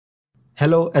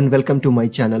Hello and welcome to my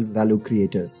channel Value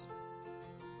Creators.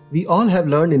 We all have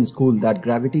learned in school that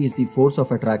gravity is the force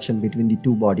of attraction between the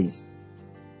two bodies.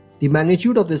 The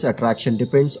magnitude of this attraction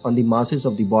depends on the masses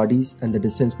of the bodies and the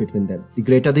distance between them. The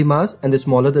greater the mass and the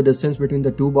smaller the distance between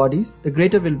the two bodies, the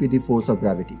greater will be the force of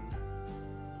gravity.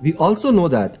 We also know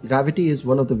that gravity is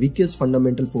one of the weakest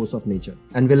fundamental force of nature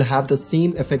and will have the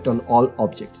same effect on all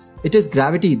objects. It is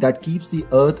gravity that keeps the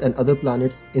Earth and other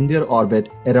planets in their orbit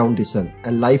around the Sun,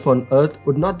 and life on Earth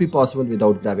would not be possible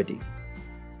without gravity.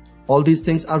 All these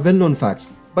things are well-known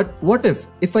facts. But what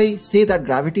if I say that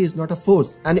gravity is not a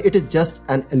force and it is just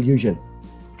an illusion?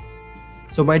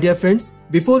 So my dear friends,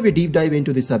 before we deep dive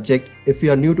into the subject, if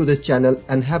you are new to this channel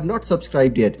and have not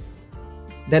subscribed yet,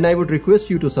 then I would request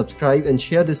you to subscribe and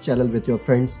share this channel with your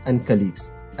friends and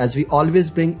colleagues, as we always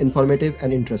bring informative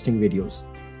and interesting videos.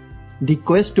 The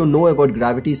quest to know about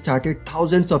gravity started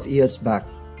thousands of years back.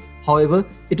 However,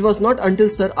 it was not until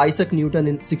Sir Isaac Newton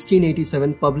in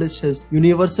 1687 published his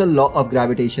universal law of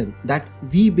gravitation that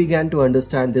we began to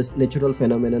understand this natural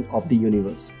phenomenon of the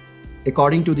universe.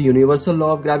 According to the universal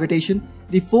law of gravitation,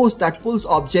 the force that pulls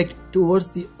object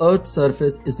towards the Earth's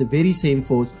surface is the very same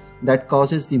force that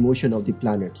causes the motion of the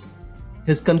planets.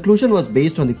 His conclusion was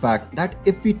based on the fact that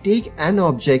if we take an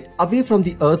object away from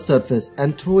the Earth's surface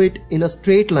and throw it in a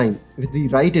straight line with the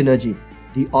right energy,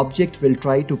 the object will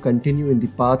try to continue in the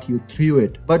path you threw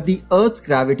it, but the Earth's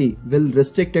gravity will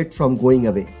restrict it from going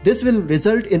away. This will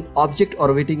result in object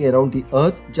orbiting around the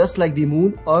Earth just like the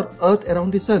Moon or Earth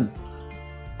around the Sun.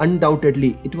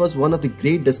 Undoubtedly, it was one of the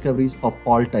great discoveries of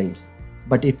all times,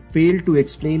 but it failed to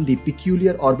explain the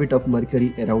peculiar orbit of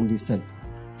Mercury around the Sun.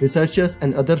 Researchers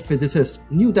and other physicists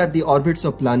knew that the orbits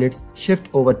of planets shift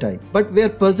over time, but were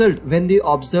puzzled when they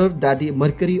observed that the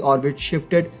Mercury orbit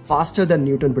shifted faster than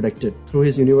Newton predicted through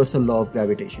his universal law of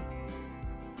gravitation.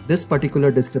 This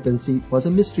particular discrepancy was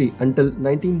a mystery until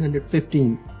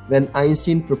 1915 when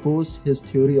Einstein proposed his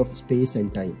theory of space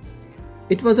and time.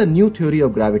 It was a new theory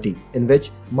of gravity in which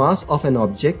mass of an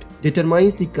object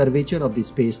determines the curvature of the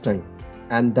space-time,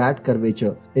 and that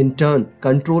curvature in turn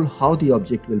controls how the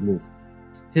object will move.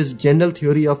 His general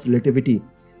theory of relativity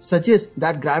suggests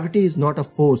that gravity is not a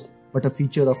force but a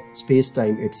feature of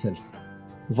space-time itself.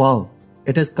 Wow,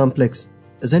 it is complex,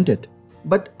 isn't it?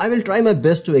 But I will try my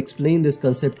best to explain this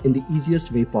concept in the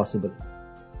easiest way possible.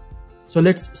 So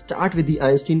let's start with the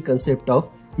Einstein concept of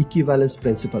equivalence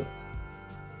principle.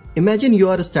 Imagine you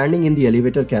are standing in the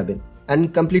elevator cabin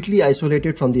and completely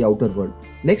isolated from the outer world.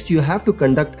 Next, you have to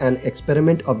conduct an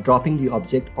experiment of dropping the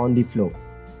object on the floor.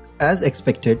 As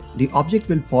expected, the object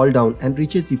will fall down and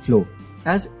reaches the floor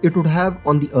as it would have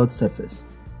on the Earth's surface.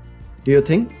 Do you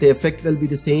think the effect will be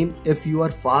the same if you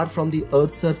are far from the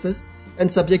Earth's surface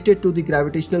and subjected to the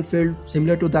gravitational field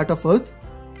similar to that of Earth?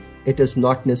 It is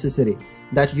not necessary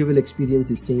that you will experience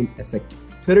the same effect.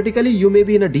 Theoretically, you may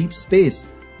be in a deep space,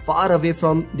 far away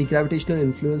from the gravitational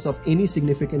influence of any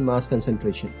significant mass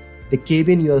concentration. The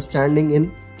cabin you are standing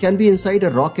in can be inside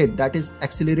a rocket that is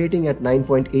accelerating at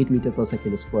 9.8 meters per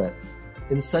second square.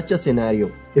 In such a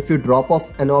scenario, if you drop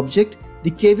off an object, the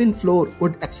cabin floor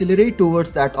would accelerate towards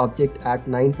that object at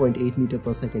 9.8 meters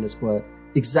per second square,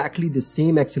 exactly the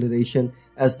same acceleration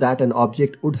as that an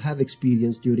object would have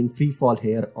experienced during free fall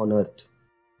here on Earth.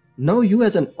 Now you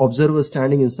as an observer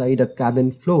standing inside a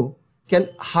cabin floor can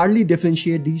hardly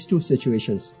differentiate these two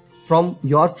situations. From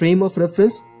your frame of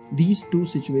reference, these two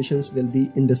situations will be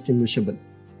indistinguishable.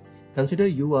 Consider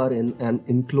you are in an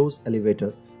enclosed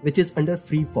elevator which is under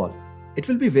free fall. It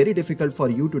will be very difficult for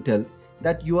you to tell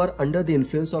that you are under the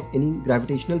influence of any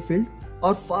gravitational field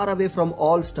or far away from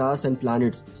all stars and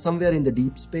planets somewhere in the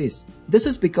deep space. This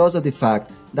is because of the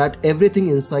fact that everything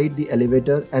inside the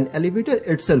elevator and elevator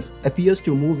itself appears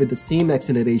to move with the same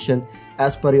acceleration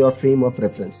as per your frame of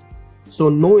reference. So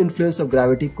no influence of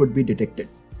gravity could be detected.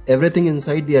 Everything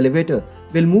inside the elevator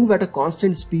will move at a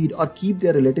constant speed or keep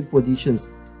their relative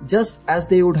positions just as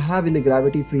they would have in the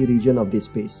gravity-free region of the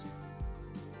space.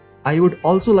 I would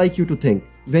also like you to think,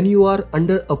 when you are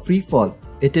under a free fall,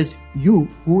 it is you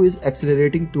who is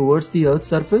accelerating towards the Earth's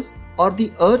surface or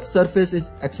the Earth's surface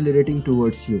is accelerating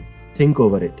towards you. Think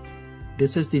over it.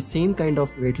 This is the same kind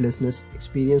of weightlessness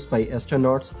experienced by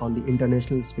astronauts on the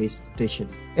International Space Station.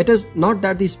 It is not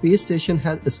that the space station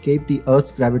has escaped the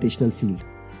Earth's gravitational field.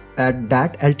 At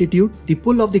that altitude, the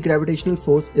pull of the gravitational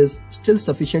force is still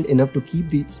sufficient enough to keep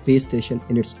the space station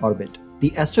in its orbit.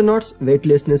 The astronauts'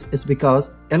 weightlessness is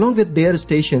because, along with their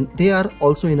station, they are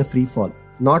also in a free fall.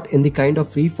 Not in the kind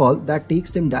of free fall that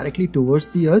takes them directly towards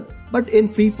the Earth, but in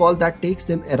free fall that takes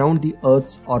them around the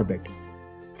Earth's orbit.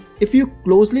 If you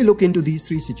closely look into these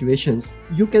three situations,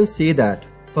 you can say that,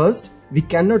 first, we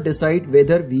cannot decide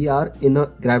whether we are in a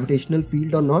gravitational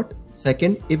field or not.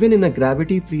 Second, even in a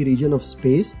gravity-free region of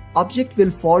space, object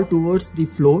will fall towards the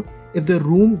floor if the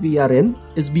room we are in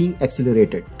is being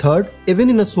accelerated. Third, even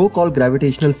in a so-called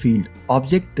gravitational field,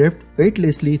 object drift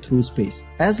weightlessly through space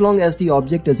as long as the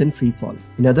object is in free fall.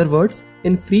 In other words,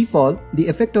 in free fall, the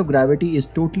effect of gravity is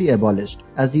totally abolished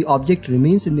as the object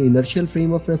remains in the inertial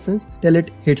frame of reference till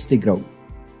it hits the ground.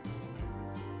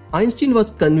 Einstein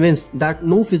was convinced that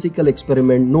no physical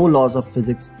experiment, no laws of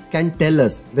physics can tell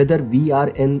us whether we are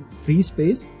in free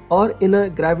space or in a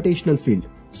gravitational field.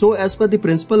 So as per the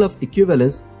principle of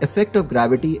equivalence, effect of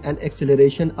gravity and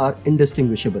acceleration are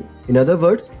indistinguishable. In other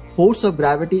words, force of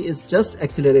gravity is just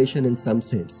acceleration in some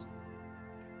sense.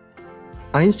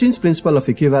 Einstein's principle of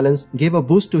equivalence gave a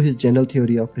boost to his general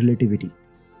theory of relativity.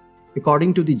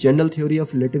 According to the general theory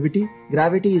of relativity,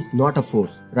 gravity is not a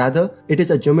force. Rather, it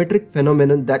is a geometric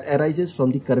phenomenon that arises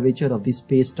from the curvature of the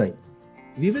space-time.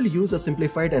 We will use a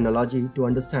simplified analogy to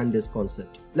understand this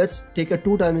concept. Let's take a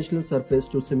two-dimensional surface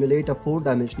to simulate a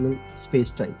four-dimensional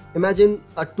space-time. Imagine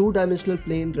a two-dimensional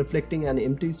plane reflecting an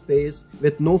empty space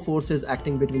with no forces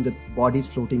acting between the bodies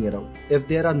floating around. If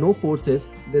there are no forces,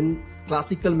 then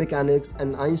classical mechanics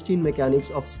and Einstein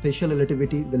mechanics of special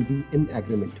relativity will be in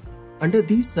agreement. Under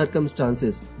these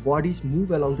circumstances, bodies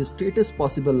move along the straightest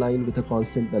possible line with a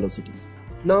constant velocity.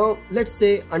 Now, let's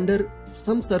say under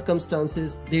some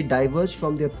circumstances they diverge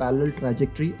from their parallel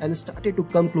trajectory and started to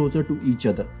come closer to each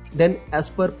other. Then, as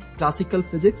per classical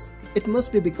physics, it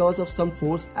must be because of some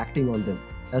force acting on them.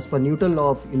 As per Newton's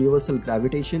law of universal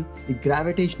gravitation, the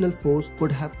gravitational force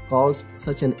could have caused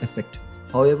such an effect.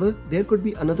 However, there could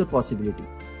be another possibility,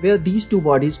 where these two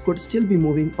bodies could still be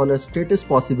moving on a straightest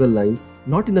possible lines,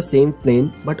 not in the same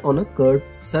plane but on a curved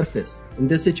surface. In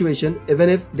this situation, even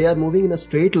if they are moving in a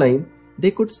straight line,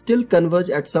 they could still converge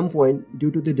at some point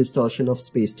due to the distortion of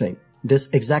space-time. This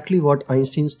is exactly what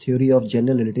Einstein's theory of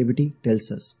general relativity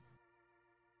tells us.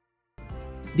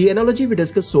 The analogy we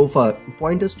discussed so far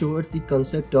points us towards the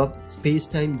concept of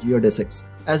space-time geodesics.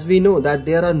 As we know that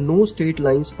there are no straight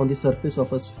lines on the surface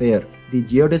of a sphere, the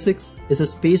geodesics is a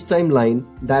space-time line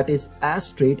that is as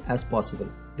straight as possible.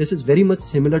 This is very much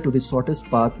similar to the shortest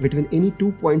path between any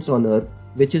 2 points on Earth,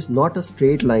 which is not a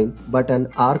straight line but an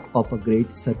arc of a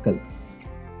great circle.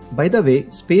 By the way,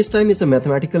 space-time is a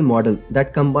mathematical model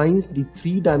that combines the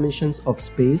 3 dimensions of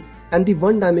space and the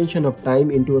 1 dimension of time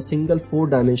into a single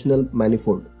 4-dimensional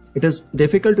manifold. It is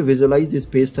difficult to visualize the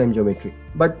space-time geometry,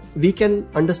 but we can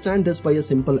understand this by a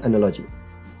simple analogy.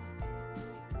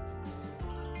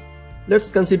 Let's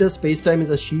consider space-time as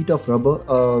a sheet of rubber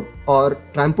or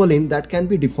trampoline that can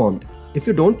be deformed. If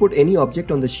you don't put any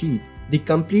object on the sheet, the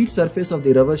complete surface of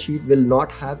the rubber sheet will not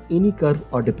have any curve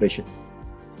or depression.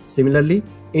 Similarly,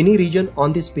 any region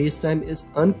on the space-time is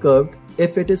uncurved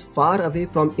if it is far away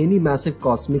from any massive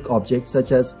cosmic object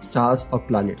such as stars or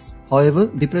planets. However,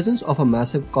 the presence of a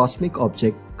massive cosmic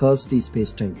object curves the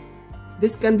space-time.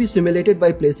 This can be simulated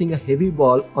by placing a heavy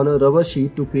ball on a rubber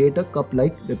sheet to create a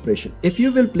cup-like depression. If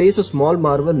you will place a small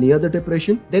marble near the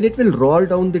depression, then it will roll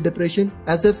down the depression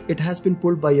as if it has been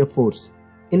pulled by a force.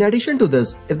 In addition to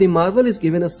this, if the marble is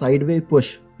given a sideways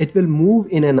push, it will move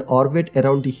in an orbit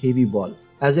around the heavy ball,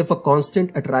 as if a constant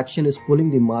attraction is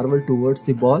pulling the marble towards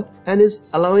the ball and is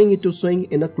allowing it to swing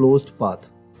in a closed path.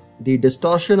 The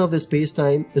distortion of the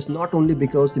space-time is not only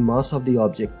because the mass of the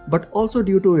object, but also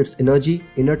due to its energy,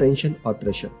 inner tension or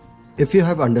pressure. If you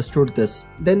have understood this,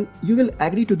 then you will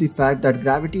agree to the fact that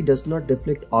gravity does not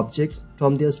deflect objects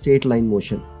from their straight line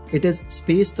motion. It is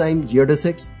space-time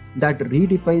geodesics that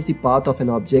redefines the path of an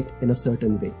object in a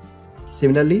certain way.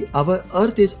 Similarly, our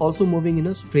Earth is also moving in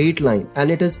a straight line, and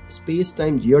it is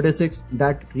space-time geodesics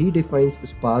that redefines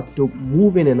its path to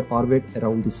move in an orbit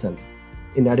around the Sun.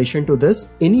 In addition to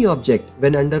this, any object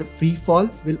when under free fall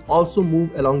will also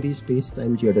move along the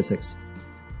space-time geodesics.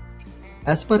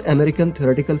 As per American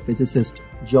theoretical physicist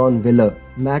John Wheeler,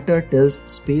 matter tells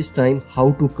space-time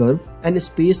how to curve and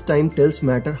space-time tells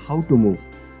matter how to move.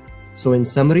 So in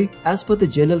summary, as per the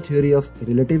general theory of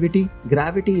relativity,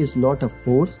 gravity is not a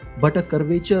force but a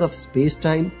curvature of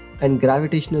space-time, and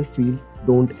gravitational field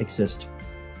don't exist.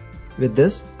 With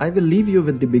this, I will leave you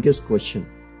with the biggest question: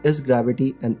 is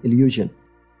gravity an illusion?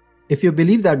 If you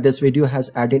believe that this video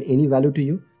has added any value to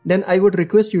you, then I would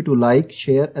request you to like,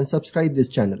 share and subscribe this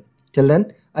channel. Till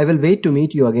then, I will wait to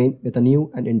meet you again with a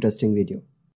new and interesting video.